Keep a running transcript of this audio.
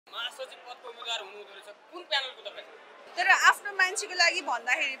महासचिव पदको उम्मेदवार हुनुहुँदो रहेछ कुन प्यानलको तपाईँ तर आफ्नो मान्छेको लागि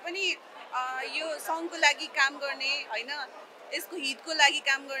भन्दाखेरि पनि यो सङ्घको लागि काम गर्ने हैन यसको हितको लागि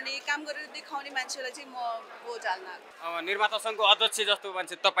काम गरेर देखाउने मान्छेलाई चाहिँ म भोट हाल्न अब निर्माता सङ्घको अध्यक्ष जस्तो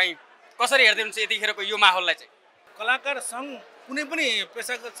मान्छे तपाईँ कसरी हेर्दै हुनुहुन्छ यतिखेरको यो माहौललाई चाहिँ कलाकार सङ्घ कुनै पनि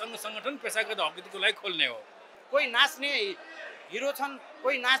पेसागत सङ्गठन पेसागत हकको लागि खोल्ने हो। कोही नाच्ने हिरो छन्,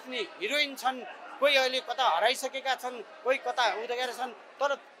 कोही नाच्ने हिरोइन छन्, कोही अहिले कता हराइसकेका छन्, कोही कता उदेर छन्,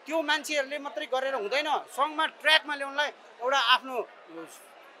 तर त्यो मान्छेहरूले मात्रै गरेर हुँदैन। सङ्घमा ट्र्याकमा ल्याउनलाई एउटा आफ्नो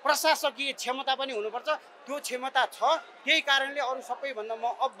प्रशासकीय क्षमता पनि हुनुपर्छ। त्यो क्षमता छ, त्यही कारणले अरू सबैभन्दा म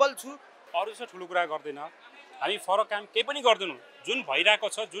अब्बल छु। अरू चाहिँ ठुलो कुरा गर्दैन, हामी फरक काम केही पनि गर्दैनौँ। जुन भइरहेको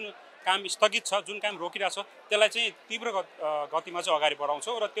छ, जुन काम स्थगित छ, जुन काम रोकिरहेको छ, त्यसलाई चाहिँ तीव्र गतिमा चाहिँ अगाडि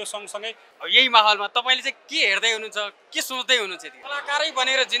बढाउँछौँ र त्यो सँगसँगै यही माहौलमा तपाईँले चाहिँ के हेर्दै हुनुहुन्छ, के सोच्दै हुनुहुन्छ? कलाकारै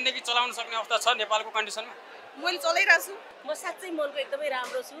बनेर जिन्दगी चलाउन सक्ने अवस्था छ नेपालको कन्डिसनमा? मैले चलाइरहेको छु। म साँच्चै मनको एकदमै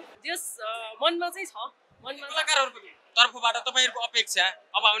राम्रो छु। जस मनमा चाहिँ छ, मनमा कलाकारहरूको तर्फबाट तपाईँहरूको अपेक्षा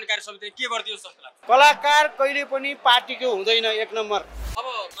अब आउने कार्य समितिले के गरिदियोस् जस्तो लाग्छ? कलाकार कहिले पनि पार्टीको हुँदैन, एक नम्बर। अब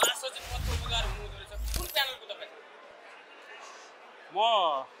महासचिव पदको उम्मेदवार हुनुहुँदो रहेछ कुन प्यानलको तपाईँ? म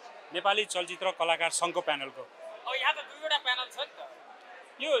नेपाली चलचित्र कलाकार सङ्घको प्यानलको। अब यहाँ त दुईवटा प्यानल छ नि त।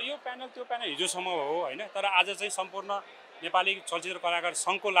 यो प्यानल त्यो प्यानल हिजोसम्म हो होइन, तर आज चाहिँ सम्पूर्ण नेपाली चलचित्र कलाकार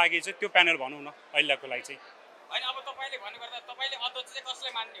सङ्घको लागि चाहिँ त्यो प्यानल भनौँ न अहिलेको लागि चाहिँ होइन। अब तपाईँले भन्नुपर्दा तपाईँले अध्यक्ष चाहिँ कसले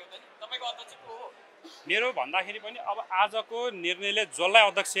मान्ने हो त नि? तपाईँको अध्यक्ष को हो? मेरो भन्दाखेरि पनि अब आजको निर्णयले जसलाई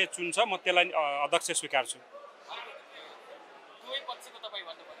अध्यक्ष चुन्छ म त्यसलाई अध्यक्ष स्वीकार्छु। दुवै पक्षको तपाईँ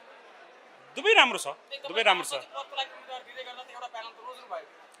भन्नु पर्यो। दुवै राम्रो छ, दुवै राम्रो छ। पदको लागि उम्मेदवार दिँदै गर्दा एउटा प्यानल त रोज्नु भयो।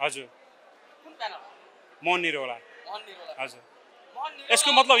 हजुर। कुन प्यानल? मोहन निरौला। मोहन निरौला। हजुर। मोहन निरौला।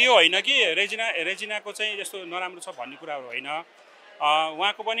 यसको मतलब यो होइन कि रेजिनाको चाहिँ यस्तो नराम्रो छ भन्ने कुराहरू होइन।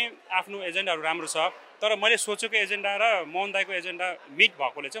 उहाँको पनि आफ्नो एजेन्डाहरू राम्रो छ, तर मैले सोचेको एजेन्डा र मोहन दाईको एजेन्डा मिट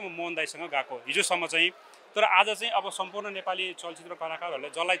भएकोले चाहिँ म मोहन दाईसँग गएको हिजोसम्म चाहिँ। तर आज चाहिँ अब सम्पूर्ण नेपाली चलचित्र कलाकारहरूले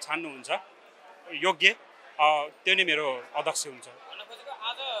जसलाई छान्नुहुन्छ योग्य त्यो नै मेरो अध्यक्ष हुन्छ।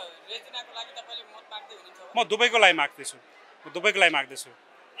 आज रेजिनाको लागि तपाईँले मत माग्दै हुनुहुन्छ? म दुबईको लागि माग्दैछु,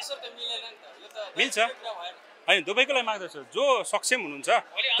 यसो त मिलेन नि त, यो त मिल्छ होइन, दुबईको लागि माग्दैछु। जो सक्षम हुनुहुन्छ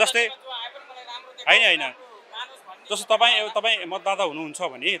जस्तै होइन जस्तो तपाईँ मतदाता हुनुहुन्छ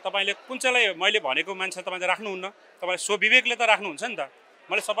भने तपाईँले कुन चाहिँलाई मैले भनेको मान्छे तपाईँले राख्नुहुन्न, तपाईँले स्वविवेकले त राख्नुहुन्छ नि त।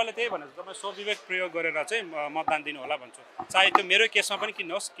 मैले सबैलाई त्यही भनेको तपाईँ स्वविवेक प्रयोग गरेर चाहिँ मतदान दिनु होला भन्छु। चाहे त्यो मेरो केसमा पनि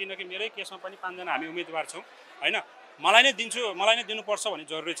किन होस्, किनकि मेरै केसमा पनि 5 जना हामी उम्मेदवार छौँ होइन। मलाई नै दिनुपर्छ भन्ने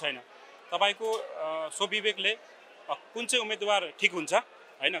जरुरी छैन। तपाईँको स्वविवेकले कुन चाहिँ उम्मेदवार ठिक हुन्छ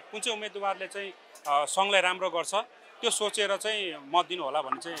होइन, कुन चाहिँ उम्मेदवारले चाहिँ सङ्घलाई राम्रो गर्छ त्यो सोचेर चाहिँ मत दिनु होला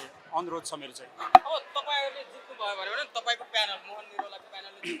भन्ने चाहिँ अनुरोध छ मेरो चाहिँ। अब तपाईँहरूले जित्नु भयो भने तपाईँको प्यानल मोहन निरौलाको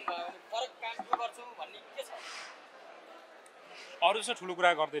प्यानलले जित्नु भयो भने फरक काम के गर्छौँ भन्ने के छ? अरू चाहिँ ठुलो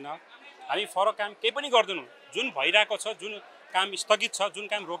कुरा गर्दैन, हामी फरक काम केही पनि गर्दैनौँ। जुन भइरहेको छ, जुन काम स्थगित छ, जुन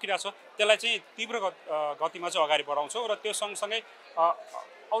काम रोकिरहेको छ, त्यसलाई चाहिँ तीव्र गतिमा चाहिँ अगाडि बढाउँछौँ र त्यो सँगसँगै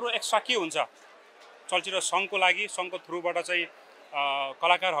अरू एक्स्ट्रा के हुन्छ चलचित्र सङ्घको लागि, सङ्घको थ्रुबाट चाहिँ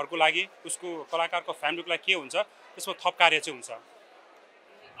कलाकारहरूको लागि, उसको कलाकारको फ्यामिलीको लागि के हुन्छ त्यसमा थप कार्य चाहिँ हुन्छ।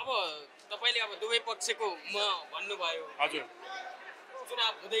 अब तपाईँले अब दुवै पक्षको म भन्नुभयो। हजुर।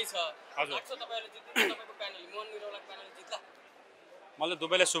 चुनाव हुँदैछ, हजुर, लाग्छ तपाईँहरूले जित्नु, तपाईँको प्यानल मोहन निरौलाको प्यानलले जित्ला? मैले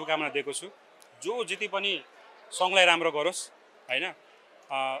दुवैलाई शुभकामना दिएको छु। जो जिते पनि सङ्घलाई राम्रो गरोस् होइन,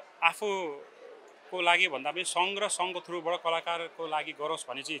 आफूको लागि भन्दा पनि सङ्घ र सङ्घको थ्रुबाट कलाकारको लागि गरोस्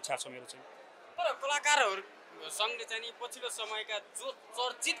भन्ने चाहिँ इच्छा छ मेरो चाहिँ। तर कलाकारहरू सङ्घले चाहिँ नि पछिल्लो समयका जो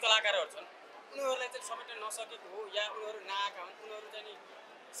चर्चित कलाकारहरू छन् उनीहरूलाई चाहिँ समेट्न नसकेको हो या उनीहरू नआएका हुन्, उनीहरू चाहिँ नि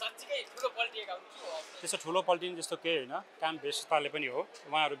साँच्चीकै ठुलो पल्टिएका हुन्? के हो त्यस्तो ठुलो पल्टिने जस्तो केही होइन, काम व्यस्तताले पनि हो,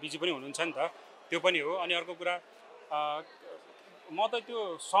 उहाँहरू बिजी पनि हुनुहुन्छ नि त, त्यो पनि हो। अनि अर्को कुरा म त त्यो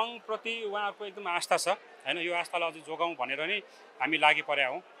सङ्घप्रति उहाँहरूको एकदम आस्था छ होइन, यो आस्थालाई अझै जोगाउँ भनेर नै हामी लागि परेका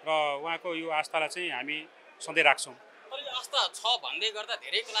हौँ र उहाँको यो आस्थालाई चाहिँ हामी सधैँ राख्छौँ। तर यो आस्था छ भन्दै गर्दा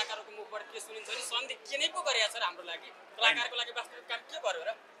धेरै कलाकारहरूको मुखबाट के सुनिन्छ भने सन्धि के नै पो गरेको छ र हाम्रो लागि, कलाकारको लागि वास्तविक काम के गर्यो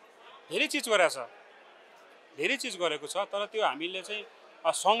र? धेरै चिज गरेको छ, धेरै चिज गरेको छ, तर त्यो हामीले चाहिँ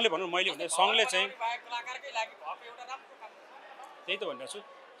सङ्घले भनौँ, मैले भने सङ्घले चाहिँ कलाकारकै लागि भएको एउटा राम्रो काम त्यही त भनिरहेको छु।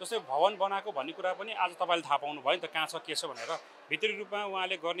 जस्तै भवन बनाएको भन्ने कुरा पनि आज तपाईँले थाहा पाउनु भयो नि त, कहाँ छ के छ भनेर। भित्री रूपमा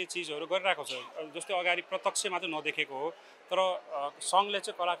उहाँले गर्ने चिजहरू गरिरहेको छ, जस्तै अगाडि प्रत्यक्ष मात्र नदेखेको हो, तर सङ्घले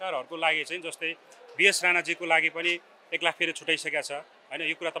चाहिँ कलाकारहरूको लागि चाहिँ जस्तै बिएस राणाजीको लागि पनि 1 लाख फेरि छुटाइसकेको छ होइन,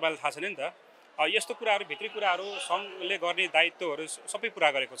 यो कुरा तपाईँलाई थाहा छैन नि त। यस्तो कुराहरू भित्री कुराहरू सङ्घले गर्ने दायित्वहरू सबै पुरा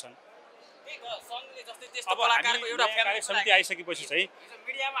गरेको छन्। अब कलाकारको एउटा कार्य समिति आइसकेपछि चाहिँ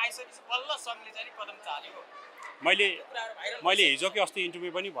मिडियामा आइसकेपछि बल्ल सङ्घले चाहिँ कदम चाल्यो। मैले हिजो कि अस्ति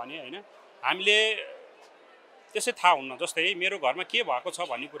इन्टरभ्यू पनि भने होइन, हामीले त्यसै थाहा हुन्न। जस्तै मेरो घरमा के भएको छ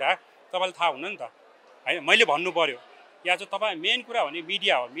भन्ने कुरा तपाईँलाई थाहा हुन्न नि त होइन, मैले भन्नु पर्यो। या चाहिँ तपाईँ मेन कुरा भने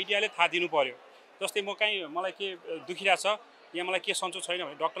मिडिया हो, मिडियाले थाहा दिनु पर्यो। जस्तै म कहीँ मलाई के दुखिरहेको छ या मलाई के सन्चो छैन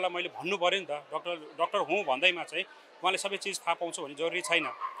भने डक्टरलाई मैले भन्नु पर्यो नि त। डक्टर हुँ भन्दैमा चाहिँ उहाँले सबै चिज थाहा पाउँछ भन्ने जरुरी छैन।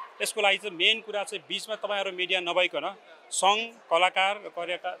 यसको लागि चाहिँ मेन कुरा चाहिँ बिचमा तपाईँहरू मिडिया नभइकन सङ्घ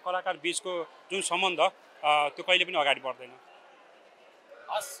कलाकार बिचको जुन सम्बन्ध त्यो कहिले पनि अगाडि बढ्दैन।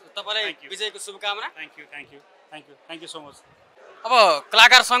 हस्, तपाईँलाई विजयको शुभकामना। Thank you so much. अब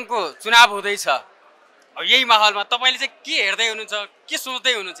कलाकार सङ्घको चुनाव हुँदैछ, अब यही माहौलमा तपाईँले चाहिँ के हेर्दै हुनुहुन्छ, के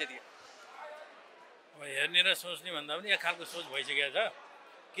सोच्दै हुनुहुन्छ? त्यो अब हेर्ने र सोच्ने भन्दा पनि एक खालको सोच भइसकेको छ।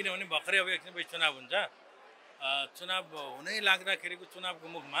 किनभने भर्खरै अब एकछिनपछि चुनाव हुन्छ। चुनाव हुनै लाग्दाखेरिको चुनावको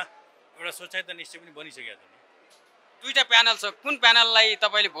मुखमा एउटा सोचाइ त निश्चय पनि बनिसकेको छ। दुईवटा प्यानल छ, कुन प्यानललाई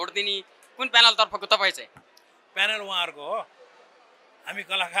तपाईँले भोट दिने, कुन प्यानलतर्फको तपाईँ चाहिँ? प्यानल उहाँहरूको हो, हामी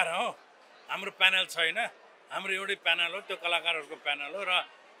कलाकार हौ, हाम्रो प्यानल छैन। हाम्रो एउटै प्यानल हो, त्यो कलाकारहरूको प्यानल हो। र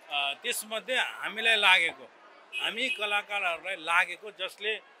त्यसमध्ये हामीलाई लागेको, हामी कलाकारहरूलाई लागेको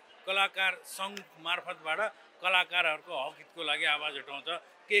जसले कलाकार सङ्घ मार्फतबाट कलाकारहरूको हक हितको लागि आवाज उठाउँछ,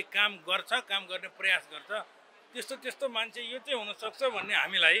 केही काम गर्छ, काम गर्ने प्रयास गर्छ, त्यस्तो मान्छे यो चाहिँ हुनसक्छ भन्ने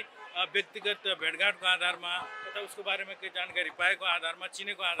हामीलाई व्यक्तिगत भेटघाटको आधारमा अथवा उसको बारेमा केही जानकारी पाएको आधारमा,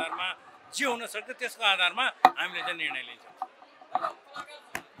 चिनेको आधारमा जे हुनसक्छ त्यसको आधारमा हामीले चाहिँ निर्णय लिन्छौँ।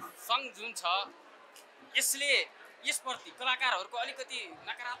 सङ्घ जुन छ यसले यसप्रति कलाकारहरूको अलिकति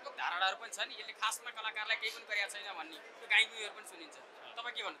नकारात्मक धारणाहरू पनि छन्। यसले खासमा कलाकारलाई केही पनि गरेका छैन भन्ने त्यो गाईगुईहरू पनि सुनिन्छ।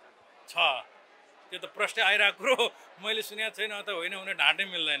 तपाईँ के भन्नुहुन्छ? छ, त्यो त प्रश्न आइरहेको कुरो मैले सुनेको छैन अथवा होइन भने ढाँटै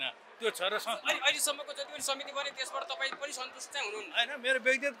मिल्दैन। त्यो छ र अहिलेसम्मको जति पनि समिति बने त्यसबाट तपाईँ पनि सन्तुष्ट चाहिँ हुनुहुन्न? होइन, मेरो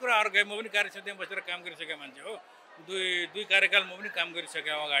व्यक्तिगत कुरा अर्को, म पनि कार्य समितिमा बसेर काम गरिसकेको मान्छे हो। दुई कार्यकाल म पनि काम गरिसकेँ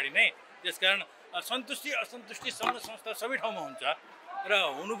अगाडि नै। त्यसकारण सन्तुष्टि असन्तुष्टि सङ्घ संस्था सबै ठाउँमा हुन्छ र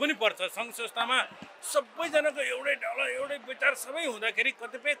हुनु पनि पर्छ। सङ्घ संस्थामा सबैजनाको एउटै ढल एउटै विचार सबै हुँदाखेरि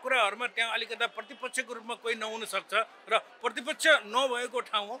कतिपय कुराहरूमा त्यहाँ अलिकता प्रतिपक्षको रूपमा कोही नहुन सक्छ र प्रतिपक्ष नभएको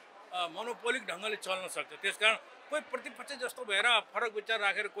ठाउँ मोनोपोलिक ढङ्गले चल्न सक्छ। त्यसकारण कोही प्रतिपक्ष जस्तो भएर फरक विचार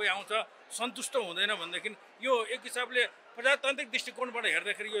राखेर कोही आउँछ, सन्तुष्ट हुँदैन भनेदेखि यो एक हिसाबले प्रजातान्त्रिक दृष्टिकोणबाट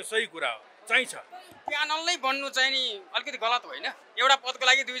हेर्दाखेरि यो सही कुरा हो, चाहिन्छ। प्यानल नै बन्नु चाहिँ नि अलिकति गलत होइन? एउटा पदको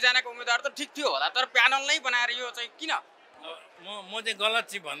लागि दुईजनाको उम्मेदवार त ठिक थियो होला, तर प्यानल नै बनाएर यो चाहिँ किन? म चाहिँ गलत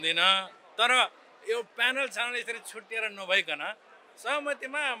चाहिँ भन्दिनँ, तर यो प्यानल छानल यसरी छुट्टिएर नभइकन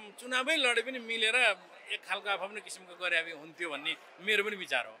सहमतिमा चुनावै लडे पनि मिलेर एक खालको आफ्नो किसिमको गरे हुन्थ्यो भन्ने मेरो पनि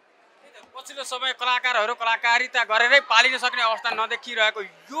विचार हो। पछिल्लो समय कलाकारहरू कलाकारिता गरेरै पालिन सक्ने अवस्था नदेखिरहेको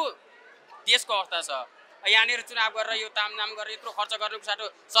यो देशको अवस्था छ। यहाँनिर चुनाव गरेर यो तामझाम गरेर यत्रो खर्च गर्नुको साटो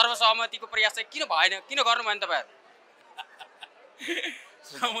सर्वसहमतिको प्रयास चाहिँ किन भएन, किन गर्नु भएन तपाईँहरू?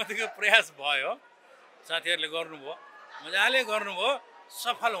 सहमतिको प्रयास भयो, साथीहरूले गर्नुभयो, मजाले गर्नुभयो,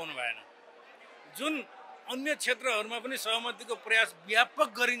 सफल हुनु भएन। जुन अन्य क्षेत्रहरूमा पनि सहमतिको प्रयास व्यापक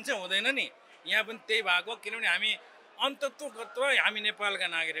गरिन्छ हुँदैन नि, यहाँ पनि त्यही भएको। किनभने हामी अन्तत्वगत्व हामी नेपालका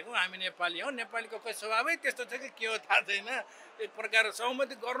नागरिक हौँ, हामी नेपाली हौँ। नेपालीको कोही स्वभावै त्यस्तो छ कि के हो थाहा छैन, एक प्रकार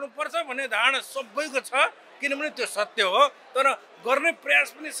सहमति गर्नुपर्छ भन्ने धारणा सबैको छ, किनभने त्यो सत्य हो। तर गर्ने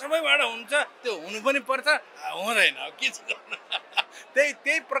प्रयास पनि सबैबाट हुन्छ, त्यो हुनु पनि पर्छ, हुँदैन के छ गर्नु।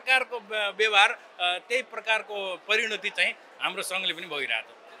 त्यही प्रकारको व्यवहार, त्यही प्रकारको परिणति चाहिँ हाम्रो सङ्घले पनि भइरहेको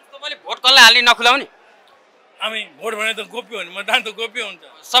छ। तपाईँले भोट कसलाई हाल्ने नखुलाउने? हामी भोट भने त गोप्य हो नि, मतदान त गोप्य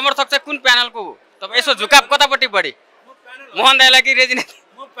हुन्छ। समर्थक चाहिँ कुन प्यानलको हो? तपाईँ यसो झुकाव कतापट्टि बढी? मोहन दाइलाई कि रेजिना?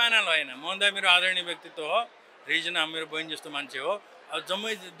 म प्यानल होइन, मोहन दाइ मेरो आदरणीय व्यक्तित्व हो, रेजिना मेरो बहिनी जस्तो मान्छे हो।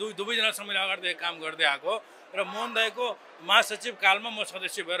 जम्मै दुवैजना समयले अगाडिदेखि काम गर्दै आएको र मोहन दाइको महासचिव कालमा म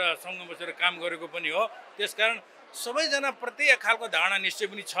सदस्य भएर सँगमा बसेर काम गरेको पनि हो। त्यसकारण सबैजनाप्रति एक खालको धारणा निश्चय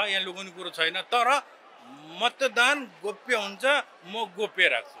पनि छ, यहाँ लुकाउने कुरो छैन। तर मतदान गोप्य हुन्छ, म गोप्य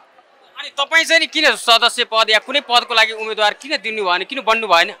राख्छु। अनि तपाईँ चाहिँ नि किन सदस्य पद या कुनै पदको लागि उम्मेदवार किन दिनु भएन, किन बन्नु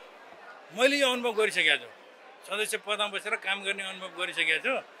भएन? मैले यो अनुभव गरिसकेको छु, सदस्य पदमा बसेर काम गर्ने अनुभव गरिसकेको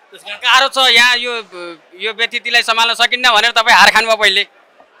छु। त्यसकारण गाह्रो छ यहाँ यो व्यतिथिलाई सम्हाल्न सकिन्न भनेर तपाईँ हार खानुभयो पहिले?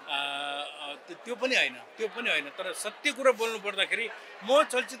 त्यो पनि होइन, तर सत्य कुरो बोल्नु पर्दाखेरि म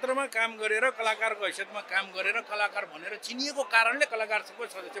चलचित्रमा काम गरेर कलाकारको हैसियतमा काम गरेर कलाकार भनेर चिनिएको कारणले कलाकारसँगको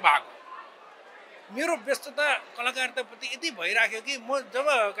सदस्य भएको। मेरो व्यस्तता कलाकारिताप्रति यति भइराख्यो कि म जब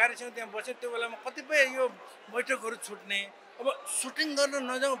कार्यसँग त्यहाँ बसेँ त्यो बेलामा कतिपय यो बैठकहरू छुट्ने, अब सुटिङ गर्न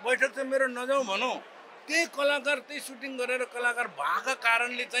नजाउँ, बैठक चाहिँ मेरो नजाउँ भनौँ, त्यही कलाकार त्यही सुटिङ गरेर कलाकार भएका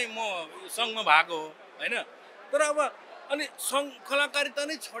कारणले चाहिँ म सङ्घमा भएको हो होइन। तर अब अनि सङ्घ कलाकारिता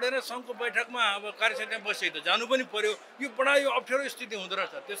नै छोडेर सङ्घको बैठकमा अब कार्यसमितिमा बसे त जानु पनि पर्यो। यो बडा यो अप्ठ्यारो स्थिति हुँदो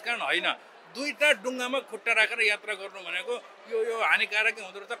रहेछ। त्यसकारण होइन, दुईवटा डुङ्गामा खुट्टा राखेर यात्रा गर्नु भनेको यो हानिकारकै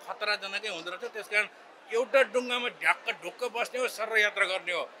हुँदो रहेछ, खतराजनकै हुँदो रहेछ। त्यसकारण एउटा डुङ्गामा ढुक्क बस्ने हो, सर यात्रा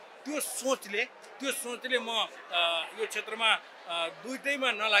गर्ने हो। त्यो सोचले म यो क्षेत्रमा दुईटैमा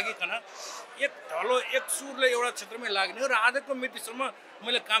नलागिकन एक ढलो एक सुरले एउटा क्षेत्रमै लाग्ने हो र आजको मितिसम्म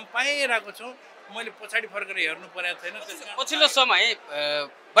मैले काम पाइरहेको छु। मैले पछाडि फर्केर हेर्नु परेको छैन। पछिल्लो समय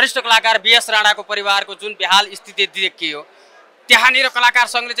वरिष्ठ कलाकार बीएस राणाको परिवारको जुन बेहाल स्थिति देखियो त्यहाँनिर कलाकार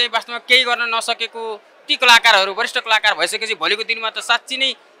सङ्घले चाहिँ वास्तवमा केही गर्न नसकेको ती कलाकारहरू वरिष्ठ कलाकार भइसकेपछि भोलिको दिनमा त साँच्ची नै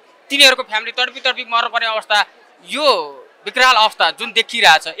तिनीहरूको फ्यामिली तडपी मर्नुपर्ने अवस्था यो विकराल अवस्था जुन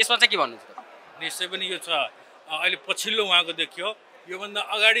देखिरहेछ यसमा चाहिँ के भन्नुहुन्छ? निश्चय पनि यो छ। अहिले पछिल्लो उहाँको देखियो योभन्दा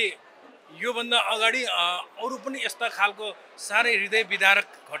अगाडि अरू पनि यस्ता खालको साह्रै हृदय विदारक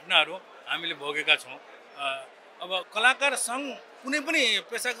घटनाहरू हामीले भोगेका छौँ। अब कलाकार सङ्घ कुनै पनि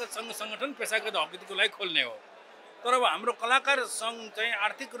पेसागत सङ्घ सङ्गठन पेसागत हकको लागि खोल्ने हो, तर अब हाम्रो कलाकार सङ्घ चाहिँ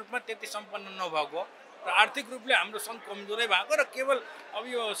आर्थिक रूपमा त्यति सम्पन्न नभएको र आर्थिक रूपले हाम्रो सङ्घ कमजोरै भएको र केवल अब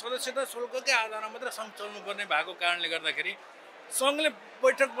यो सदस्यता शुल्ककै आधारमा मात्र सङ्घ चल्नुपर्ने भएको कारणले गर्दाखेरि सङ्घले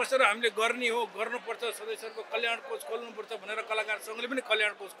बैठक बसेर हामीले गर्नुपर्छ सदस्यहरूको कल्याण कोष खोल्नुपर्छ भनेर कलाकार सङ्घले पनि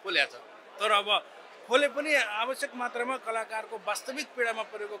कल्याण कोष खोलेको छ। तर अब खोले पनि आवश्यक मात्रामा कलाकारको वास्तविक पीडामा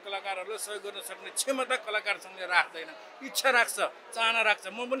परेको कलाकारहरूलाई सहयोग गर्न सक्ने क्षमता कलाकार सङ्घले राख्दैन, इच्छा राख्छ, चाहना राख्छ।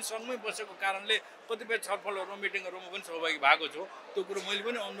 म पनि सङ्घमै बसेको कारणले कतिपय छलफलहरूमा मिटिङहरूमा पनि सहभागी भएको छु। त्यो कुरो मैले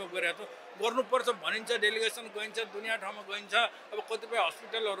पनि अनुभव गरेको छु। गर्नुपर्छ भनिन्छ, डेलिगेसन गइन्छ, दुनियाँ ठाउँमा गइन्छ। अब कतिपय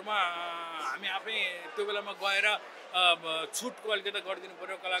हस्पिटलहरूमा हामी आफै त्यो बेलामा गएर छुटको अलिकति गरिदिनु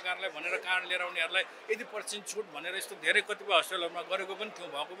पऱ्यो कलाकारलाई भनेर कारण लिएर उनीहरूलाई यति % छुट भनेर यस्तो धेरै कतिपय हस्पिटलहरूमा गरेको पनि थियो,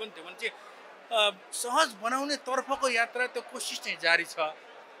 भएको पनि थियो भने चाहिँ सहज बनाउने तर्फको यात्रा त्यो कोसिस चाहिँ जारी छ।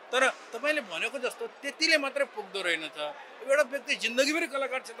 तर तपाईँले भनेको जस्तो त्यतिले मात्रै पुग्दो रहेनछ। एउटा व्यक्ति जिन्दगीभरि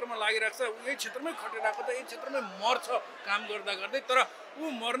कलाकार क्षेत्रमा लागिरहेको छ, यही क्षेत्रमै खटिरहेको त यही क्षेत्रमै मर्छ काम गर्दा गर्दै। तर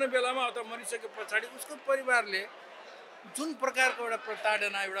ऊ मर्ने बेलामा अथवा मरिसके पछाडि उसको परिवारले जुन प्रकारको एउटा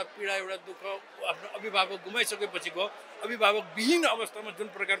प्रताडना, एउटा पीडा, एउटा दुःख आफ्नो अभिभावक गुमाइसकेपछिको अभिभावकविहीन अवस्थामा जुन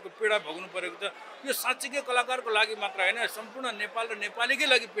प्रकारको पीडा भोग्नु परेको छ यो साँच्चीकै कलाकारको लागि मात्र होइन, सम्पूर्ण नेपाल र नेपालीकै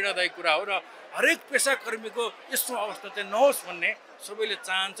लागि पीडादायी कुरा हो। र हरेक पेसाकर्मीको यस्तो अवस्था चाहिँ नहोस् भन्ने सबैले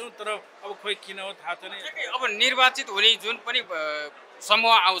चाहन्छौँ। तर अब खोइ किन हो थाहा छैन। अब निर्वाचित हुने जुन पनि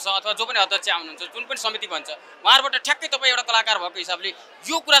समूह आउँछ अथवा जो पनि अध्यक्ष आउनुहुन्छ, जुन पनि समिति भन्छ, उहाँहरूबाट ठ्याक्कै तपाईँ एउटा कलाकार भएको हिसाबले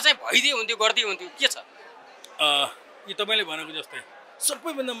यो कुरा चाहिँ भइदिए हुन्थ्यो, गरिदिए हुन्थ्यो, के छ? यी तपाईँले भनेको जस्तै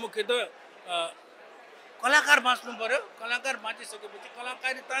सबैभन्दा मुख्य त कलाकार बाँच्नु पर्यो। कलाकार बाँचिसकेपछि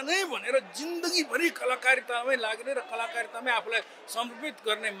कलाकारिता नै भनेर जिन्दगीभरि कलाकारितामै लाग्ने र कलाकारितामै आफूलाई समर्पित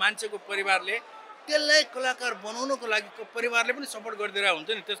गर्ने मान्छेको परिवारले त्यसलाई कलाकार बनाउनको लागि परिवारले पनि सपोर्ट गरिदिरहेको हुन्छ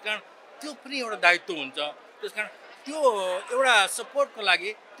नि। त्यसकारण त्यो पनि एउटा दायित्व हुन्छ। त्यसकारण त्यो एउटा सपोर्टको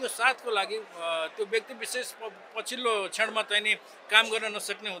लागि, त्यो साथको लागि त्यो व्यक्ति विशेष पछिल्लो क्षणमा चाहिँ नि काम गर्न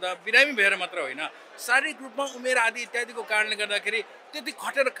नसक्ने हुँदा बिरामी भएर मात्र होइन, शारीरिक रूपमा उमेर आदि इत्यादिको कारणले गर्दाखेरि त्यति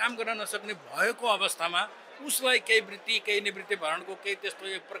खटेर काम गर्न नसक्ने भएको अवस्थामा उसलाई केही वृत्ति, केही निवृत्ति भरणको, केही त्यस्तो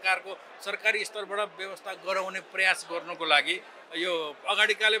एक प्रकारको सरकारी स्तरबाट व्यवस्था गराउने प्रयास गर्नको लागि यो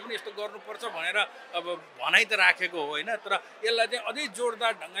अगाडिकाले पनि यस्तो गर्नुपर्छ भनेर अब भनाइ त राखेको हो होइन। तर यसलाई चाहिँ अझै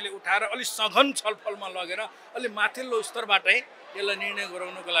जोरदार ढङ्गले उठाएर अलिक सघन छलफलमा लगेर अलिक माथिल्लो स्तरबाटै यसलाई निर्णय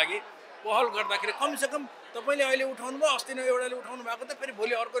गराउनको लागि पहल गर्दाखेरि कमसेकम तपाईँले अहिले उठाउनु भयो, अस्ति नै एउटाले उठाउनु भएको त फेरि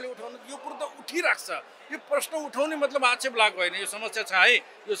भोलि अर्कोले उठाउनु, यो कुरो त उठिराख्छ। यो प्रश्न उठाउने मतलब आक्षेप लागेको होइन, यो समस्या छ है,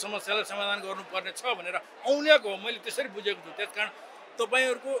 यो समस्यालाई समाधान गर्नुपर्ने छ भनेर औल्याएको हो। मैले त्यसरी बुझेको छु। त्यसकारण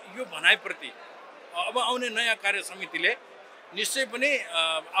तपाईँहरूको यो भनाइप्रति अब आउने नयाँ कार्य समितिले निश्चय पनि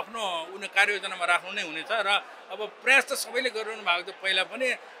आफ्नो कार्ययोजनामा राख्नु नै हुनेछ। र अब प्रयास त सबैले गरिरहनु भएको थियो पहिला पनि।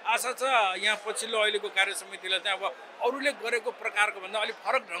 आशा छ यहाँ पछिल्लो अहिलेको कार्य समितिलाई चाहिँ अब अरूले गरेको प्रकारको भन्दा अलिक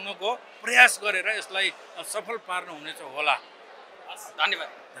फरक ढङ्गको प्रयास गरेर यसलाई सफल पार्नु हुनेछ होला। धन्यवाद।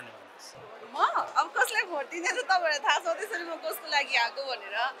 म अब कसलाई भोट दिने त तपाईँलाई थाहा छ त्यसरी म कसको लागि आएको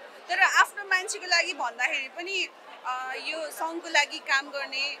भनेर। तर आफ्नो मान्छेको लागि भन्दाखेरि पनि यो सङ्घको लागि काम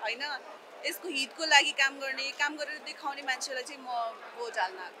गर्ने होइन, यसको हितको लागि काम गरेर देखाउने मान्छेलाई चाहिँ म भोट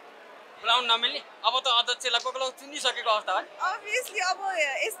हाल्न आएको। बोलाउनु नमिल्ने अब त अध्यक्षलाई कोही चुनिसकेको अवस्था हो। अभियसली अब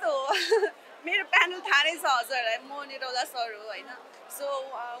यस्तो हो मेरो प्यानल थाहा नै छ हजुरलाई, म निरौला सर हो होइन। सो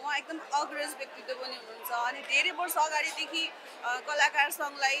उहाँ एकदम अग्रज व्यक्तित्व पनि हुनुहुन्छ। अनि धेरै वर्ष अगाडिदेखि कलाकार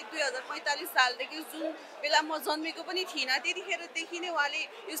सङ्घलाई 2045 सालदेखि जुन बेला म जन्मेको पनि थिइनँ त्यतिखेरदेखि नै उहाँले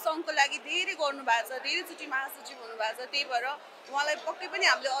यो सङ्घको लागि धेरै गर्नुभएको छ, धेरैचोटि महासचिव हुनुभएको छ। त्यही भएर उहाँलाई पक्कै पनि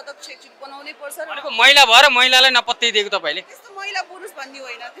हामीले अध्यक्ष एकचोटि बनाउनै पर्छ। महिला भएर महिलालाई नपत्याइदिएको तपाईँले? त्यस्तो महिला पुरुष भन्ने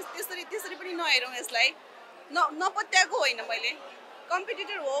होइन, त्यसरी पनि नहेरौँ यसलाई। नपत्याएको होइन मैले,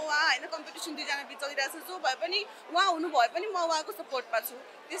 कम्पिटिटर हो उहाँ होइन, कम्पिटिसन दुईजना बिच चलिरहेको छ। जो भए पनि उहाँ हुनु भए पनि म उहाँको सपोर्टमा छु,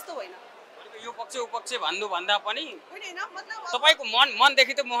 त्यस्तो होइन। यो पक्ष उपक्ष भन्नुभन्दा पनि होइन मतलब तपाईँको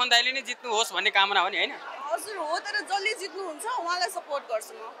मनदेखि त मोहन दाइले नै जित्नुहोस् भन्ने कामना हो नि होइन? हजुर हो, तर जसले जित्नुहुन्छ उहाँलाई सपोर्ट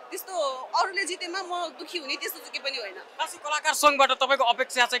गर्छु म। त्यस्तो अरूले जितेमा म दुखी हुने त्यस्तो चाहिँ के पनि होइन। खासै कलाकार सङ्घबाट तपाईँको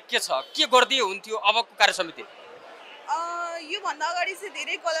अपेक्षा चाहिँ के छ? के गरिदिए हुन्थ्यो अबको कार्य समिति? योभन्दा अगाडि चाहिँ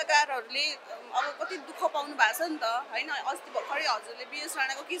धेरै कलाकारहरूले अब कति दुःख पाउनु भएको छ नि त होइन। अस्ति भर्खरै हजुरले बिएस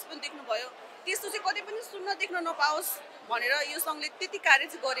राणाको केस पनि देख्नुभयो। त्यस्तो चाहिँ कतै पनि सुन्न देख्न नपाओस् भनेर यो सङ्घले त्यति कार्य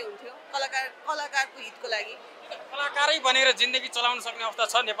चाहिँ गरे हुन्थ्यो कलाकारको हितको लागि। कलाकारै बनेर जिन्दगी चलाउन सक्ने अवस्था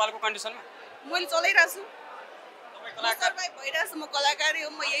छ नेपालको कन्डिसनमा? मैले चलाइरहेको छु, तपाईँ कलाकार सर्भाइभ भइरहेको छु, म कलाकारै हो।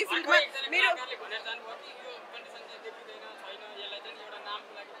 म यही फिल्डमा मेरो भनेर जानुभयो कि यो कन्डिसन चाहिँ देखिँदैन छैन, यसलाई चाहिँ एउटा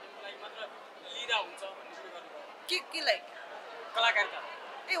नामको लागि फिल्मको लागि मात्र लिँदा हुन्छ भन्ने सुरु गर्नुभयो। केलाई कलाकारिता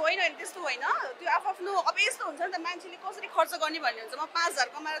ए होइन होइन त्यस्तो होइन। त्यो आफ्नो अब यस्तो हुन्छ नि त, मान्छेले कसरी खर्च गर्ने भन्ने हुन्छ। म 5,000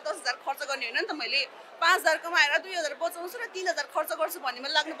 कमाएर 10,000 खर्च गर्ने होइन नि त। मैले 5,000 कमाएर 2,000 बचाउँछु र 3,000 खर्च गर्छु भन्नेमा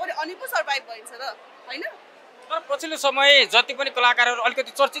लाग्नु पर्यो, अनि पो सर्भाइभ भइन्छ र होइन। तर पछिल्लो समय जति पनि कलाकारहरू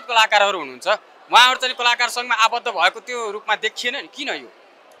अलिकति चर्चित कलाकारहरू हुनुहुन्छ उहाँहरू चाहिँ कलाकार सङ्घमा आबद्ध भएको त्यो रूपमा देखिएन नि, किन यो?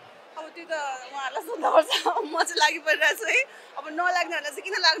 अब त्यो त उहाँहरूलाई सोध्नुपर्छ। म चाहिँ लागि परिरहेको छु है। अब नलाग्नेहरूलाई चाहिँ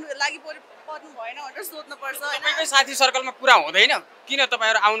किन पर्नु भएन भनेर सोध्नुपर्छ होइन। तपाईँकै साथी सर्कलमा कुरा हुँदैन किन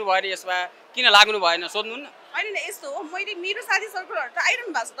तपाईँहरू आउनु भएन यसमा, किन लाग्नु भएन सोध्नुहुन्न? होइन यस्तो हो, मैले मेरो साथी सर्कलहरू त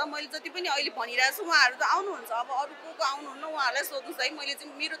आइरहनु भएको छ त। मैले जति पनि अहिले भनिरहेको छु उहाँहरू त आउनुहुन्छ। अब अरू को आउनुहुन्न उहाँहरूलाई सोध्नुहोस् है। मैले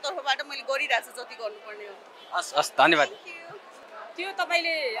चाहिँ मेरो तर्फबाट मैले गरिरहेको छु जति गर्नुपर्ने हो। हस् हस् धन्यवाद। त्यो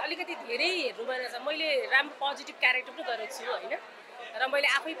तपाईँले अलिकति धेरै हेर्नुभएन छ। मैले राम्रो पोजिटिभ क्यारेक्टर पनि गरेको छु होइन। र मैले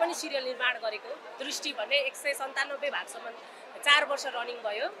आफै पनि सिरियल निर्माण गरेको दृष्टि भन्ने 197 भागसम्म 4 वर्ष रनिङ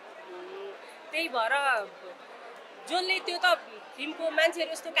भयो। त्यही भएर जसले त्यो त फिल्मको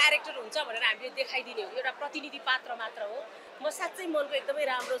मान्छेहरू यस्तो क्यारेक्टर हुन्छ भनेर हामीले देखाइदिने हो, एउटा प्रतिनिधि पात्र मात्र हो। म साँच्चै मनको एकदमै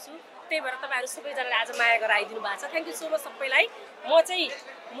राम्रो छु। त्यही भएर तपाईँहरू सबैजनाले आज माया गरेर आइदिनु भएको छ। थ्याङ्क यू सो मच सबैलाई। म चाहिँ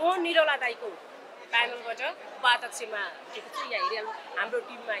मोहन निरौला दाईको प्यानलबाट उपाध्यक्षमा छु। यहाँ हेरि हाम्रो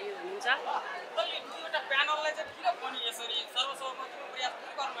टिममा यो हुनुहुन्छ। दुईवटा प्यानललाई चाहिँ किन पनि यसरी सर्वसम्मतिको प्रयास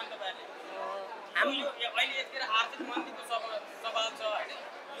किन गर्नुभयो तपाईँहरूले? हाम्रो अहिले यतिखेर आर्थिक मन्दीको सवाल छ होइन।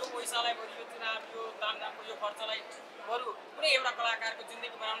 यो पैसालाई बरु यो चुनाव यो तामझामको यो खर्चलाई बरु कुनै एउटा कलाकारको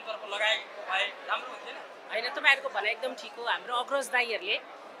जिन्दगी बनाउनुतर्फ लगाएको भए राम्रो हुन्थेन? होइन तपाईँहरूको भनाइ एकदम ठिक हो। हाम्रो अग्रज दाईहरूले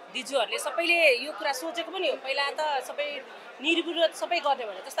दिजुहरूले सबैले यो कुरा सोचेको पनि हो। पहिला त सबै निर्विरोध सबै गर्ने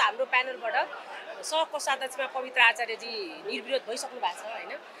भने जस्तो हाम्रो प्यानलबाट सहकोषाध्यक्षमा पवित्र आचार्यजी निर्विरोध भइसक्नु भएको छ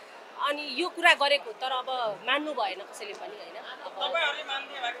होइन। अनि यो कुरा गरेको तर अब मान्नु भएन कसैले पनि होइन। अब तपाईँहरूले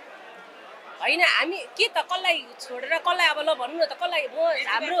मान्दिए भएको होइन हामी के त कसलाई छोडेर कसलाई अब ल भन्नु न त कसलाई। म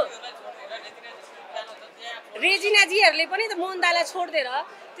हाम्रो रेजिनाजीहरूले पनि त मोहन दाईलाई छोडिदिएर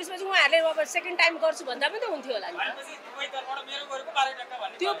त्यसपछि उहाँहरूले अब सेकेन्ड टाइम गर्छु भन्दा पनि त हुन्थ्यो होला नि।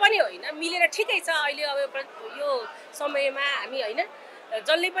 त्यो पनि होइन, मिलेर ठिकै छ। अहिले अब यो समयमा हामी होइन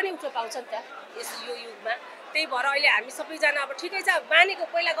जसले पनि उठ्न पाउँछ नि त यस यो युगमा। त्यही भएर अहिले हामी सबैजना अब ठिकै छ मानेको।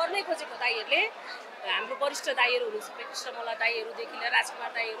 पहिला गर्नै खोजेको दाईहरूले, हाम्रो वरिष्ठ दाईहरू हुनु सबै कृष्णमला दाईहरूदेखि लिएर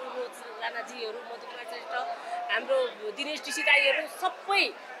राजकुमार दाईहरू, रोज राणाजीहरू, मधुकुमार श्रेष्ठ, हाम्रो दिनेश ऋषि दाईहरू सबै,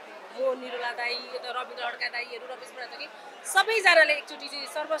 मोहन निरौला दाई, रविन्द्र अड्का दाईहरू, रमेश बरादरी सबैजनाले एकचोटि चाहिँ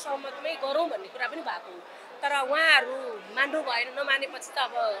सर्वसम्मतमै गरौँ भन्ने कुरा पनि भएको हो। तर उहाँहरू मान्नु भएन। नमानेपछि त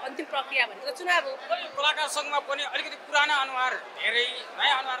अब अन्तिम प्रक्रिया भनेको चुनाव हो। कलाकार सङ्घमा पनि अलिकति पुराना अनुहार धेरै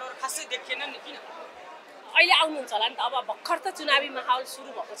नयाँ अनुहारहरू खासै देखिएन नि, किन? अहिले आउनुहुन्छ होला नि त। अब भर्खर त चुनावी माहौल सुरु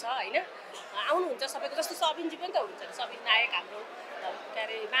भएको छ होइन। आउनुहुन्छ सबैको। जस्तो सबिनजी पनि त हुनुहुन्छ नि, सबिन नायक हाम्रो के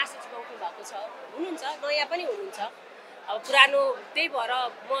अरे महासचिव उठ्नु भएको छ, हुनुहुन्छ नयाँ पनि हुनुहुन्छ। अब पुरानो त्यही भएर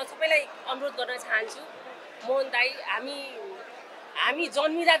म सबैलाई अनुरोध गर्न चाहन्छु मोहन दाई हामी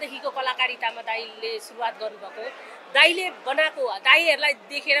जन्मिँदादेखिको कलाकारितामा दाईले सुरुवात गर्नुभएको, दाईले बनाएको, दाईहरूलाई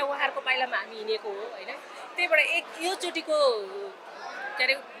देखेर उहाँहरूको पाइलामा हामी हिँडेको हो होइन। त्यही भएर योचोटिको के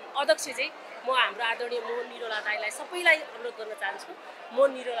अरे अध्यक्ष चाहिँ म हाम्रो आदरणीय मोहन निरौला दाईलाई सबैलाई अनुरोध गर्न चाहन्छु मोहन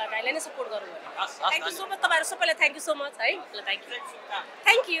निरौला दाईलाई नै सपोर्ट गर्नु भने। थ्याङ्क यू सो मच तपाईँहरू सबैलाई। थ्याङ्क यू सो मच है। ल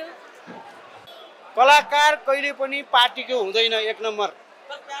थ्याङ्क यू। कलाकार कहिले पनि पार्टीको हुँदैन एक नम्बर।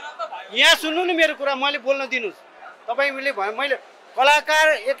 यहाँ सुन्नु नि मेरो कुरा, मैले बोल्न दिनुहोस्। तपाईँले भयो मैले कलाकार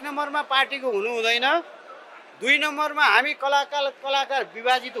एक नम्बरमा पार्टीको हुनु हुँदैन। 2 नम्बरमा हामी कलाकार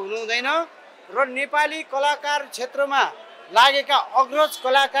विभाजित हुनु हुँदैन। र नेपाली कलाकार क्षेत्रमा लागेका अग्रज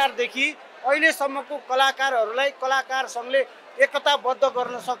कलाकारदेखि अहिलेसम्मको कलाकारहरूलाई कलाकार सङ्घले एकताबद्ध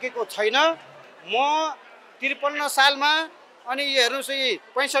गर्न सकेको छैन। म 53 सालमा अनि हेर्नुहोस् यही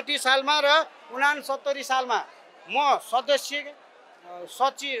 65 सालमा र 69 सालमा म सदस्य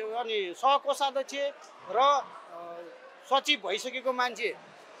सचिव अनि सहकोषाध्यक्ष र सचिव भइसकेको मान्छे।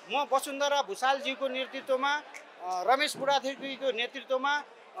 म वसुन्धरा भुषालजीको नेतृत्वमा, रमेश बुढाथोकीको नेतृत्वमा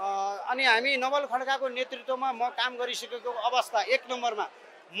अनि हामी नवल खड्काको नेतृत्वमा म काम गरिसकेको अवस्था 1 नम्बरमा।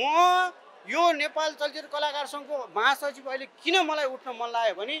 म यो नेपाल चलचित्र कलाकार सङ्घको महासचिव अहिले किन मलाई उठ्न मन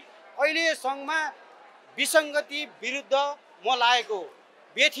लाग्यो भने अहिले सङ्घमा विसङ्गति विरुद्ध म लागेको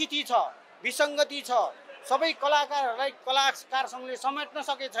व्यथिति छ, विसङ्गति छ। सबै कलाकारहरूलाई कलाकार सङ्घले समेट्न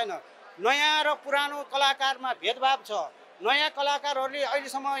सकेको छैन। नयाँ र पुरानो कलाकारमा भेदभाव छ। नयाँ कलाकारहरूले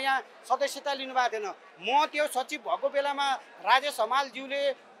अहिलेसम्म यहाँ सदस्यता लिनुभएको थिएन। म त्यो सचिव भएको बेलामा राजेश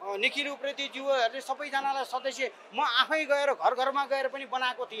हमालज्यूले निखिल उप्रेतीज्यूहरूले सबैजनालाई सदस्य म आफै गएर घर घरमा गएर पनि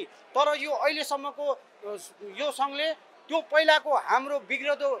बनाएको थिएँ। तर यो अहिलेसम्मको यो सङ्घले त्यो पहिलाको हाम्रो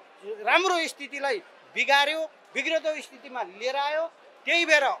बिग्रदो राम्रो स्थितिलाई बिगार्यो, बिग्रदो स्थितिमा लिएर आयो। त्यही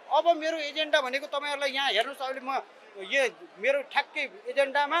भएर अब मेरो एजेन्डा भनेको तपाईँहरूलाई यहाँ हेर्नुहोस्, अहिले म यो मेरो ठ्याक्कै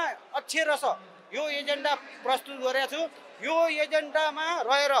एजेन्डामा अक्षर छ यो एजेन्डा प्रस्तुत गरेको छु। यो एजेन्डामा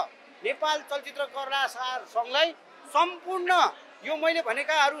रहेर नेपाल चलचित्र कलाकार सङ्घलाई सम्पूर्ण यो मैले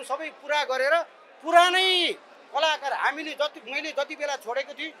भनेकाहरू सबै पुरा गरेर पुरानै कलाकार हामीले मैले जति बेला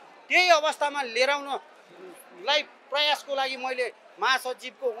छोडेको थिएँ त्यही अवस्थामा लिएर आउनलाई प्रयासको लागि मैले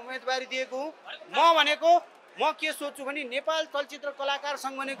महासचिवको उम्मेदवारी दिएको हुँ। म के सोच्छु भने नेपाल चलचित्र कलाकार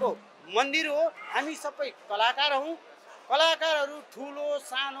सङ्घ भनेको मन्दिर हो। हामी सबै कलाकार हौँ। कलाकारहरू ठुलो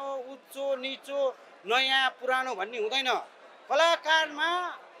सानो उच्चो निचो नयाँ पुरानो भन्ने हुँदैन। कलाकारमा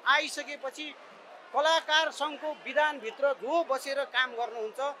आइसकेपछि कलाकार सङ्घको विधानभित्र जो बसेर काम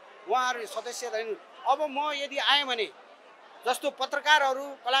गर्नुहुन्छ उहाँहरू सदस्य रहनु। अब म यदि आएँ भने जस्तो पत्रकारहरू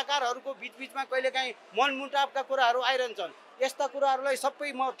कलाकारहरूको बिचबिचमा कहिलेकाहीँ मनमुटावका कुराहरू आइरहन्छन्। यस्ता कुराहरूलाई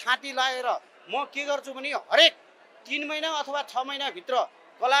सबै म ठाँटी लाएर म के गर्छु भने हरेक 3 महिना अथवा 6 महिनाभित्र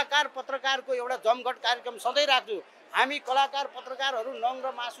कलाकार पत्रकारको एउटा जमघट कार्यक्रम सधैँ राख्छु। हामी कलाकार पत्रकारहरू नङ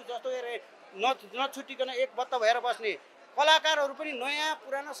र मासु जस्तो नछुटिकन एकबद्ध भएर बस्ने कलाकारहरू पनि नयाँ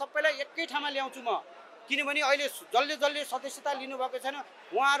पुरानो सबैलाई एकै ठाउँमा ल्याउँछु म। किनभने अहिले जसले जसले सदस्यता लिनुभएको छैन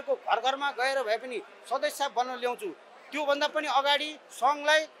उहाँहरूको घर घरमा गएर भए पनि सदस्य बन्न ल्याउँछु। त्योभन्दा पनि अगाडि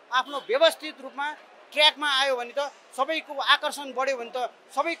सङ्घलाई आफ्नो व्यवस्थित रूपमा ट्र्याकमा आयो भने त सबैको आकर्षण बढ्यो भने त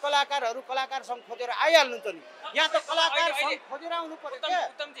सबै कलाकारहरू कलाकार सङ्घ खोजेर आइहाल्नुहुन्छ नि। यहाँ त कलाकार सङ्घ खोजेर आउनु पर्यो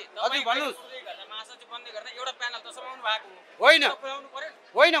क्या। हजुर भन्नुहोस्। होइन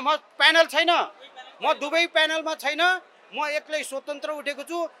होइन, म प्यानल छैन, म दुवै प्यानलमा छैन। म एक्लै स्वतन्त्र उठेको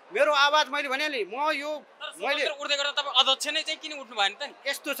छु। मेरो आवाज मैले भनिहालेँ। मैले उठ्दै गर्दा तपाईँ अध्यक्ष नै चाहिँ किन उठ्नु भएन त नि?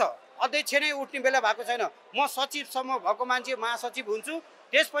 यस्तो छ, अध्यक्ष नै उठ्ने बेला भएको छैन। म सचिवसम्म भएको मान्छे महासचिव हुन्छु।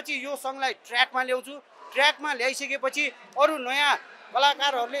 त्यसपछि यो सङ्घलाई ट्र्याकमा ल्याउँछु। ट्र्याकमा ल्याइसकेपछि अरू नयाँ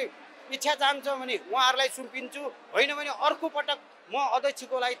कलाकारहरूले इच्छा चाहन्छ भने उहाँहरूलाई सुम्पिन्छु। होइन भने अर्को पटक म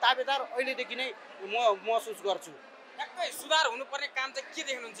अध्यक्षको लागि ताबेदार अहिलेदेखि नै म महसुस गर्छु। ठ्याक्कै सुधार हुनुपर्ने काम चाहिँ के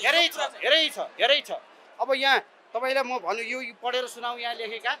देख्नुहुन्छ? धेरै छ। अब यहाँ तपाईँलाई म भन्नु यो पढेर सुनाउँ। यहाँ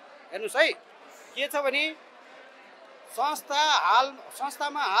लेखेका हेर्नुहोस् है, के छ भने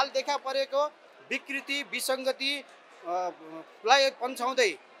संस्थामा हाल देखा परेको विकृति विसङ्गति लाई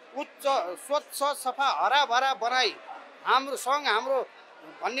पन्छाउँदै उच्च स्वच्छ सफा हराभरा बनाई हाम्रो सङ्घ हाम्रो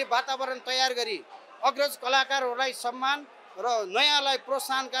भन्ने वातावरण तयार गरी अग्रज कलाकारहरूलाई सम्मान र नयाँलाई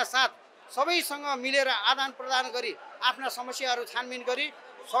प्रोत्साहनका साथ सबैसँग मिलेर आदान प्रदान गरी आफ्ना समस्याहरू छानबिन गरी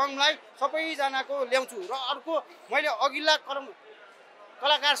सङ्घलाई सबैजनाको ल्याउँछु। र अर्को मैले अघिल्ला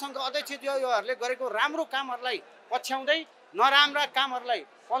कलाकार सङ्घको अध्यक्षज्यूहरूले गरेको राम्रो कामहरूलाई पछ्याउँदै नराम्रा कामहरूलाई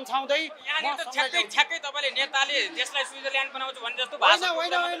पन्छाउँदै ठ्याक्कै तपाईँले नेताले देशलाई स्विजरल्यान्ड बनाउँछु भने जस्तो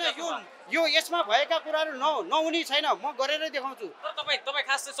होइन, यो यसमा भएका कुराहरू नहुने छैन। म गरेरै देखाउँछु। तपाईँ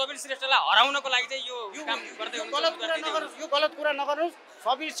खास चाहिँ सबीर श्रेष्ठलाई हराउनको लागि चाहिँ यो काम गर्दै हुनुहुन्छ। यो गलत कुरा नगर्नुहोस्।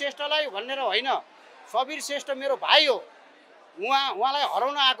 सबीर श्रेष्ठलाई भनेर होइन, सबीर श्रेष्ठ मेरो भाइ हो। उहाँलाई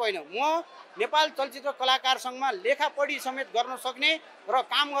हराउन आएको होइन। म नेपाल चलचित्र कलाकार सङ्घमा लेखा पढी समेत गर्न सक्ने र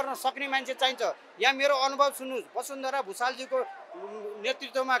काम गर्न सक्ने मान्छे चाहिन्छ। यहाँ मेरो अनुभव सुन्नुहोस्। वसुन्धरा भुषालजीको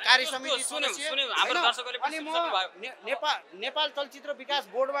नेतृत्वमा कार्य समिति सदस्य अनि म नेपाल चलचित्र विकास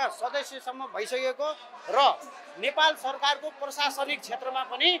बोर्डमा सदस्यसम्म भइसकेको र नेपाल सरकारको प्रशासनिक क्षेत्रमा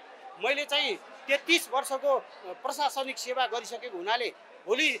पनि मैले चाहिँ 33 वर्षको प्रशासनिक सेवा गरिसकेको हुनाले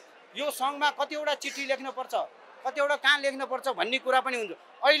भोलि यो सङ्घमा कतिवटा चिठी लेख्नुपर्छ, कतिवटा कहाँ लेख्नुपर्छ भन्ने कुरा पनि हुन्छ।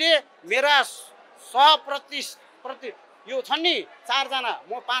 अहिले मेरा सहप्रति यो छन् नि 4 जना,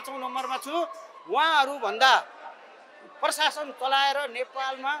 म 5औं नम्बरमा छु। उहाँहरूभन्दा प्रशासन चलाएर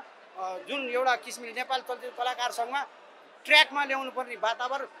नेपालमा जुन एउटा किसिमले नेपाल चलचित्र कलाकार सङ्घमा ट्र्याकमा ल्याउनु पर्ने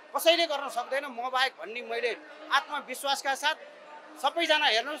वातावरण कसैले गर्न सक्दैन म बाहेक भन्ने मैले आत्मविश्वासका साथ सबैजना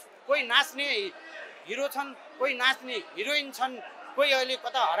हेर्नुहोस्। कोही नाच्ने हिरो छन्, कोही नाच्ने हिरोइन छन्, कोही अहिले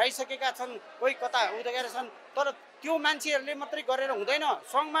कता हराइसकेका छन्, कोही कता उदेर छन्। तर त्यो मान्छेहरूले मात्रै गरेर हुँदैन।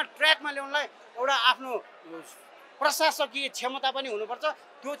 सङ्घमा ट्र्याकमा ल्याउनलाई एउटा आफ्नो प्रशासकीय क्षमता पनि हुनुपर्छ।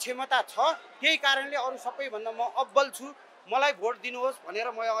 त्यो क्षमता छ। त्यही कारणले अरू सबैभन्दा म अब्बल छु। मलाई भोट दिनुहोस् भनेर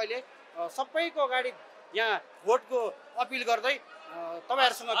म अहिले सबैको अगाडि यहाँ भोटको अपिल गर्दै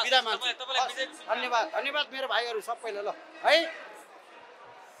तपाईँहरूसँग बिदा माग्छु। धन्यवाद धन्यवाद मेरो भाइहरू सबैलाई ल है।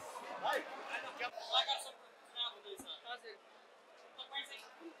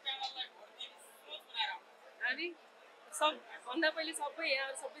 हामी सबभन्दा पहिले सबै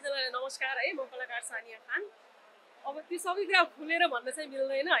यहाँ सबैजनालाई नमस्कार है। म कलाकार सानिया खान। अब त्यो सबै कुरा खुलेर भन्न चाहिँ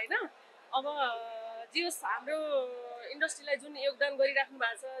मिल्दैन होइन। अब जे होस् हाम्रो इन्डस्ट्रीलाई जुन योगदान गरिराख्नु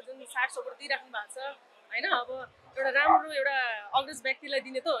भएको छ, जुन साथ सपोर्ट दिइराख्नु भएको छ होइन, अब एउटा राम्रो एउटा अग्रज व्यक्तिलाई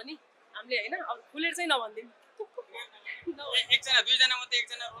दिने त हो नि हामीले होइन। अब खुलेर चाहिँ नभनिदिउँ। एकजना दुईजना मध्ये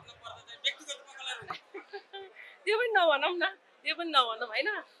एकजना रोज्नु पर्दा चाहिँ व्यक्तिगत कसलाई रोज्नु? त्यो पनि नभनौँ न, त्यो पनि नभनौँ होइन।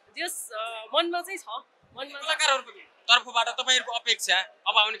 जस मनमा चाहिँ छ, मनमा कलाकारहरूको तर्फबाट तपाईँहरूको अपेक्षा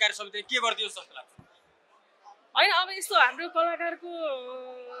अब आउने कार्य समितिले के गरिदियोस् जस्तो लाग्छ? होइन अब यस्तो हाम्रो कलाकारको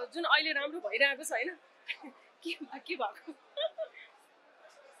जुन अहिले राम्रो भइरहेको छ होइन, के भएको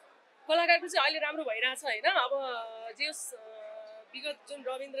कलाकारको चाहिँ अहिले राम्रो भइरहेछ होइन। अब जे होस् विगत जुन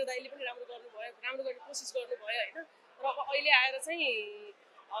रविन्द्र दाइले पनि राम्रो गर्नुभयो, राम्रो गर्ने कोसिस गर्नुभयो होइन। र अब अहिले आएर चाहिँ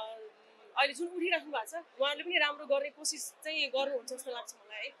अहिले जुन उठिराख्नु भएको छ उहाँहरूले पनि राम्रो गर्ने कोसिस चाहिँ गर्नुहुन्छ जस्तो लाग्छ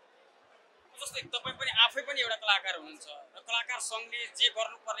मलाई है। जस्तै तपाईँ पनि आफै पनि एउटा कलाकार हुनुहुन्छ र कलाकार सङ्घले जे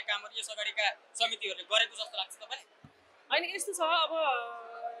गर्नुपर्ने कामहरू यस अगाडिका समितिहरूले गरेको जस्तो लाग्छ तपाईँलाई? होइन यस्तो छ, अब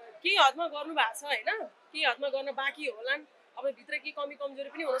केही हदमा गर्नु भएको छ होइन, केही हदमा गर्न बाँकी होलान्। अब भित्र केही कमी कमजोरी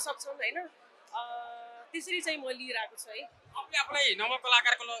पनि हुन सक्छन् होइन। त्यसरी चाहिँ म लिइरहेको छु है। आफूले आफूलाई नव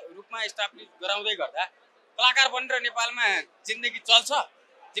कलाकारको रूपमा इस्टाब्लिस गराउँदै गर्दा कलाकार बनेर नेपालमा जिन्दगी चल्छ,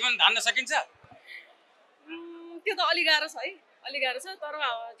 जीवन धान्न सकिन्छ? त्यो त अलि गाह्रो छ है, अलि गाह्रो छ। तर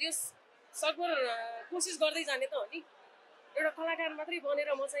त्यस सकभर कोसिस गर्दै जाने त हो नि। एउटा कलाकार मात्रै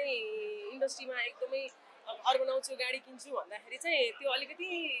बनेर म चाहिँ इन्डस्ट्रीमा एकदमै घर बनाउँछु, गाडी किन्छु भन्दाखेरि चाहिँ त्यो अलिकति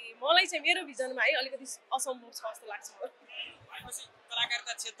मलाई चाहिँ मेरो भिजनमा है अलिकति असम्भव छ जस्तो लाग्छ मलाई। भनेपछि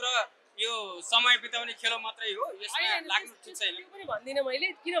कलाकारिता क्षेत्र यो समय बिताउने खेल मात्रै हो, यसमा लाग्नु ठिक छैन? त्यो पनि भन्दिनँ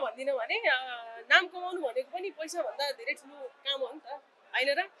मैले। किन भन्दिनँ भने नाम कमाउनु भनेको पनि पैसाभन्दा धेरै ठुलो काम हो नि त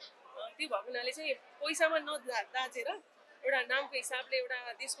होइन र। त्यो भएको हुनाले चाहिँ पैसामा नदाचेर एउटा नामको हिसाबले,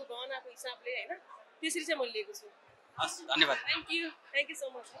 एउटा देशको गहनाको हिसाबले होइन, त्यसरी चाहिँ मैले लिएको छु। हस् धन्यवाद। Thank you so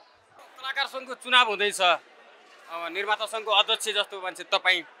much. कलाकार सङ्घको चुनाव हुँदैछ, अब निर्माता सङ्घको अध्यक्ष जस्तो मान्छे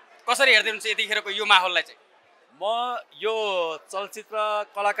तपाईँ कसरी हेर्दै हुनुहुन्छ यतिखेरको यो माहौललाई चाहिँ? म यो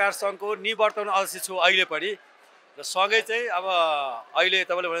चलचित्र कलाकार सङ्घको निवर्तमान अध्यक्ष छु अहिले पनि, र सँगै चाहिँ अब अहिले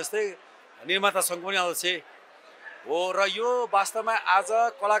तपाईँले भने जस्तै निर्माता सङ्घ पनि अध्यक्ष हो। र यो वास्तवमा आज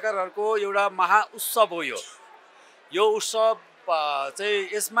कलाकारहरूको एउटा महाउत्सव हो। यो उत्सव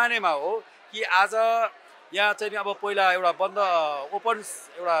चाहिँ यस मानेमा हो कि आज यहाँ चाहिँ अब पहिला एउटा बन्द ओपन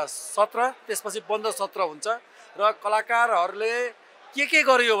एउटा सत्र, त्यसपछि बन्द सत्र हुन्छ र कलाकारहरूले के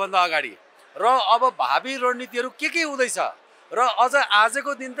गर्यो योभन्दा अगाडि र अब भावी रणनीतिहरू के हुँदैछ र अझ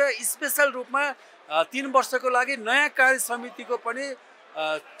आजको दिन त स्पेसल रूपमा 3 वर्षको लागि नयाँ कार्य समितिको पनि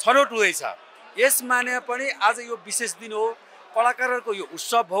छनौट हुँदैछ। यस माने पनि आज यो विशेष दिन हो, कलाकारहरूको यो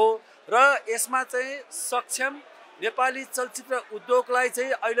उत्सव हो र यसमा चाहिँ सक्षम नेपाली चलचित्र उद्योगलाई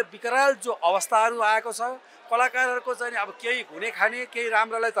चाहिँ अहिले विकराल जो अवस्थाहरू आएको छ, कलाकारहरूको चाहिँ अब केही हुने खाने, केही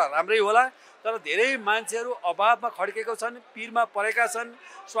राम्रोलाई त राम्रै होला, तर धेरै मान्छेहरू अभावमा खड्केको छन्, पिरमा परेका छन्,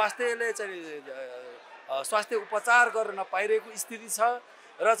 स्वास्थ्य उपचार गर्न नपाइरहेको स्थिति छ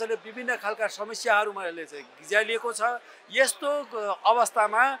र चाहिँ विभिन्न खालका समस्याहरूमा यसले चाहिँ गिजालिएको छ। यस्तो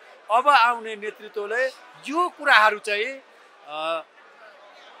अवस्थामा अब आउने नेतृत्वले यो कुराहरू चाहिँ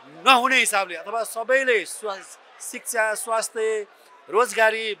नहुने हिसाबले अथवा सबैले शिक्षा, स्वास्थ्य,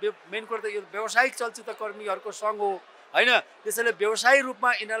 रोजगारी, मेन कुरा त यो व्यावसायिक चलचित्र कर्मीहरूको सङ्घ हो होइन। त्यसैले व्यवसायी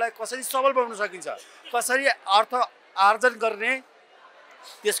रूपमा यिनीहरूलाई कसरी सबल बनाउन सकिन्छ, कसरी अर्थ आर्जन गर्ने,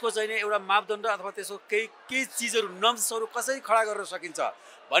 त्यसको चाहिँ एउटा मापदण्ड अथवा त्यसको केही चिजहरू नम्सहरू कसरी खडा गर्न सकिन्छ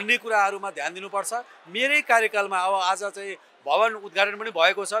भन्ने कुराहरूमा ध्यान दिनुपर्छ। मेरै कार्यकालमा अब आज चाहिँ भवन उद्घाटन पनि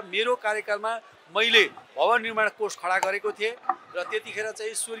भएको छ। मेरो कार्यकालमा मैले भवन निर्माण कोष खडा गरेको थिएँ र त्यतिखेर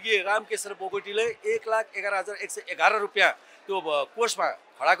चाहिँ स्वर्गीय रामकेशर बोगटीले 1,11,111 रुपियाँ त्यो कोषमा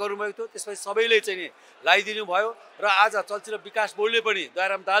खडा गर्नुभएको थियो। त्यसपछि सबैले चाहिँ लगाइदिनु भयो र आज चलचित्र विकास बोर्डले पनि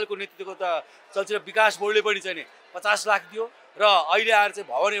दयाराम दाहालको नेतृत्वको त चलचित्र विकास बोर्डले पनि चाहिँ 50 लाख दियो र अहिले आएर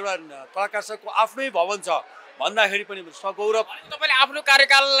चाहिँ भवन एउटा कलाकार सङ्घको आफ्नै भवन छ भन्दाखेरि पनि सगौरव। तपाईँले आफ्नो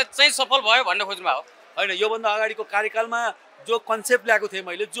कार्यकाल चाहिँ सफल भयो भन्न खोज्नु भयो होइन? योभन्दा अगाडिको कार्यकालमा जो कन्सेप्ट ल्याएको थिएँ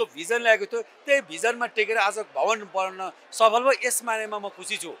मैले, जो भिजन ल्याएको थियो, त्यही भिजनमा टेकेर आज भवन बन्न सफल भयो। यस मानेमा म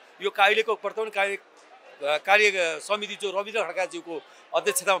खुसी छु। यो अहिलेको वर्तमान कार्य समिति जो रविन्द्र खड्काज्यूको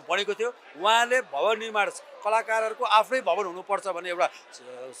अध्यक्षतामा बनेको थियो, उहाँले भवन निर्माण कलाकारहरूको आफ्नै भवन हुनुपर्छ भन्ने एउटा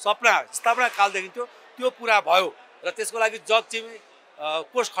सपना स्थापना कालदेखि थियो, त्यो पुरा भयो र त्यसको लागि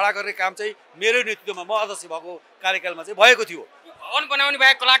कोष खडा गर्ने काम चाहिँ मेरो नेतृत्वमा म अध्यक्ष भएको कार्यकालमा चाहिँ भएको थियो। भवन बनाउने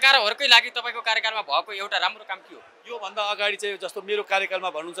भए कलाकारहरूकै लागि तपाईँको कार्यकालमा भएको एउटा राम्रो काम के हो? योभन्दा अगाडि चाहिँ जस्तो मेरो कार्यकालमा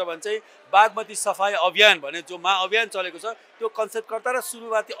भन्नुहुन्छ भने चाहिँ बागमती सफाई अभियान भने जो महाअभियान चलेको छ त्यो कन्सेप्टकर्ता र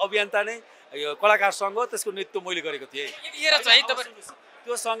सुरुवाती अभियन्ता नै कलाकार सङ्घ हो, त्यसको नेतृत्व मैले गरेको थिएँ। यतिखेर चाहिँ तपाईँ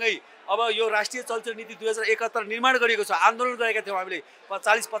त्यो सँगै अब यो राष्ट्रिय चलचित्र नीति 2071 निर्माण गरिएको छ, आन्दोलन गरेका थियौँ हामीले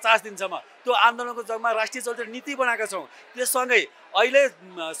 40-50 दिनसम्म। त्यो आन्दोलनको जगमा राष्ट्रिय चलचित्र नीति बनाएका छौँ। त्यससँगै अहिले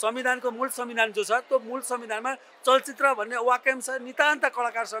संविधानको मूल संविधान जो छ त्यो मूल संविधानमा चलचित्र भन्ने वाक्यांश नितान्त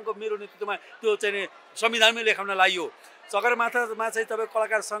कलाकार सङ्घको मेरो नेतृत्वमा त्यो चाहिँ संविधानमै लेखाउन लागियो। सगरमाथामा चाहिँ तपाईँ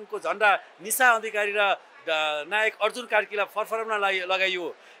कलाकार सङ्घको झन्डा निशा अधिकारी र नायक अर्जुन कार्कीलाई फरफराउन लगाइयो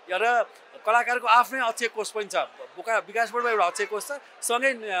र कलाकारको आफ्नै अक्षय कोष पनि छ, विकास बोर्डमा एउटा अक्षय कोष छ,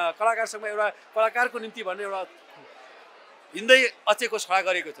 सँगै कलाकार सङ्घमा एउटा कलाकारको निम्ति भन्ने एउटा हिँड्दै अक्षय कोष खडा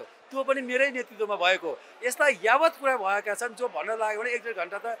गरेको थियो, त्यो पनि मेरै नेतृत्वमा भएको। यस्ता यावत कुरा भएका छन् जो भन्न लाग्यो भने 1-1.5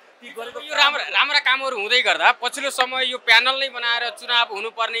 घन्टा त ती गरेको। यो राम्रा कामहरू हुँदै गर्दा पछिल्लो समय यो प्यानल नै बनाएर चुनाव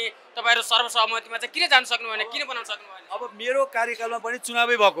हुनुपर्ने तपाईँहरू सर्वसहमतिमा चाहिँ किन जान सक्नु भएन, किन बनाउन सक्नु भएन? अब मेरो कार्यकालमा पनि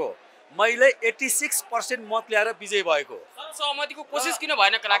चुनावै भएको, मैले 86% मत ल्याएर विजय भएको। सर्वसहमतिको कोसिस किन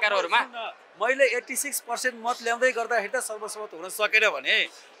भएन कलाकारहरूमा? मैले 86% मत ल्याउँदै गर्दाखेरि त सर्वसम्मत हुन सकेन भने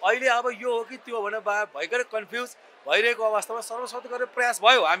अहिले अब यो हो कि त्यो भने भयङ्कर कन्फ्युज भइरहेको अवस्थामा सर्वसम्मत गर्ने प्रयास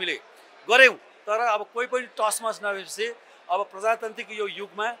भयो, हामीले गऱ्यौँ। तर अब कोही पनि टसमस नभएपछि अब प्रजातान्त्रिक यो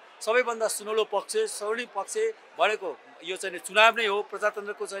युगमा सबैभन्दा सुनौलो पक्ष स्वर्णिम पक्ष भनेको यो चाहिँ चुनाव नै हो।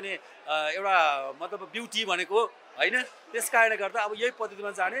 प्रजातन्त्रको चाहिँ एउटा मतलब ब्युटी भनेको होइन। त्यस कारणले गर्दा अब यही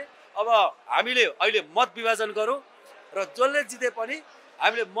पद्धतिमा जाने। अब हामीले अहिले मत विभाजन गरौँ र जसले जिते पनि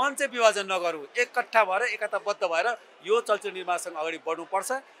हामीले मन चाहिँ विभाजन नगरौँ, एकट्ठा भएर एकताबद्ध भएर यो चलचित्र निर्माणसँग अगाडि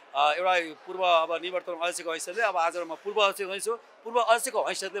बढ्नुपर्छ। एउटा पूर्व अब निवर्तन अध्यक्षको हैसियतले अब आज म पूर्व अध्यक्ष हुन्छु, पूर्व अध्यक्षको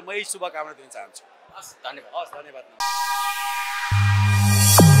हैसियतले म यही शुभकामना दिन चाहन्छु। हस्, धन्यवाद। हस्, धन्यवाद।